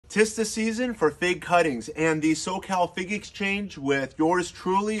'Tis the season for fig cuttings, and the SoCal Fig Exchange with yours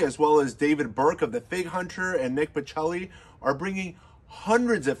truly, as well as David Burke of the Fig Hunter and Nick Bocelli, are bringing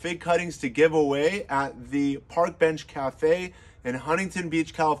hundreds of fig cuttings to give away at the Park Bench Cafe in Huntington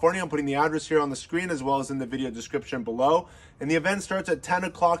Beach, California. I'm putting the address here on the screen as well as in the video description below. And the event starts at 10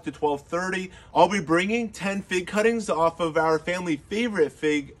 o'clock to 12:30. I'll be bringing 10 fig cuttings off of our family favorite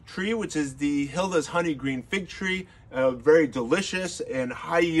fig tree, which is the Hilda's Honey Green Fig Tree. A very delicious and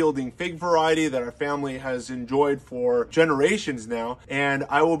high-yielding fig variety that our family has enjoyed for generations now. And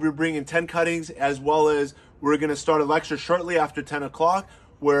I will be bringing 10 cuttings, as well as we're going to start a lecture shortly after 10 o'clock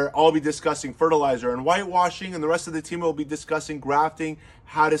where I'll be discussing fertilizer and whitewashing, and the rest of the team will be discussing grafting,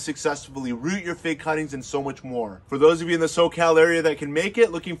 how to successfully root your fig cuttings, and so much more. For those of you in the SoCal area that can make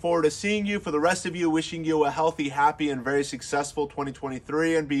it, looking forward to seeing you. For the rest of you, wishing you a healthy, happy, and very successful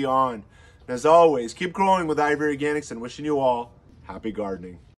 2023 and beyond. And as always, keep growing with Ivory Organics, and wishing you all happy gardening.